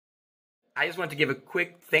I just want to give a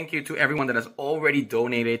quick thank you to everyone that has already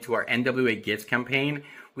donated to our NWA Gives campaign.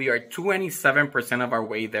 We are 27% of our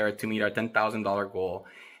way there to meet our $10,000 goal.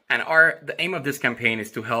 And the aim of this campaign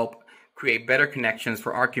is to help create better connections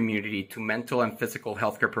for our community to mental and physical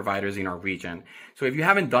healthcare providers in our region. So if you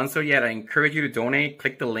haven't done so yet, I encourage you to donate.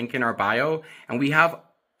 Click the link in our bio. And we have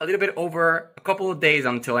a little bit over a couple of days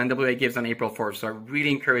until NWA Gives on April 4th. So I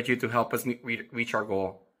really encourage you to help us reach our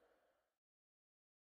goal.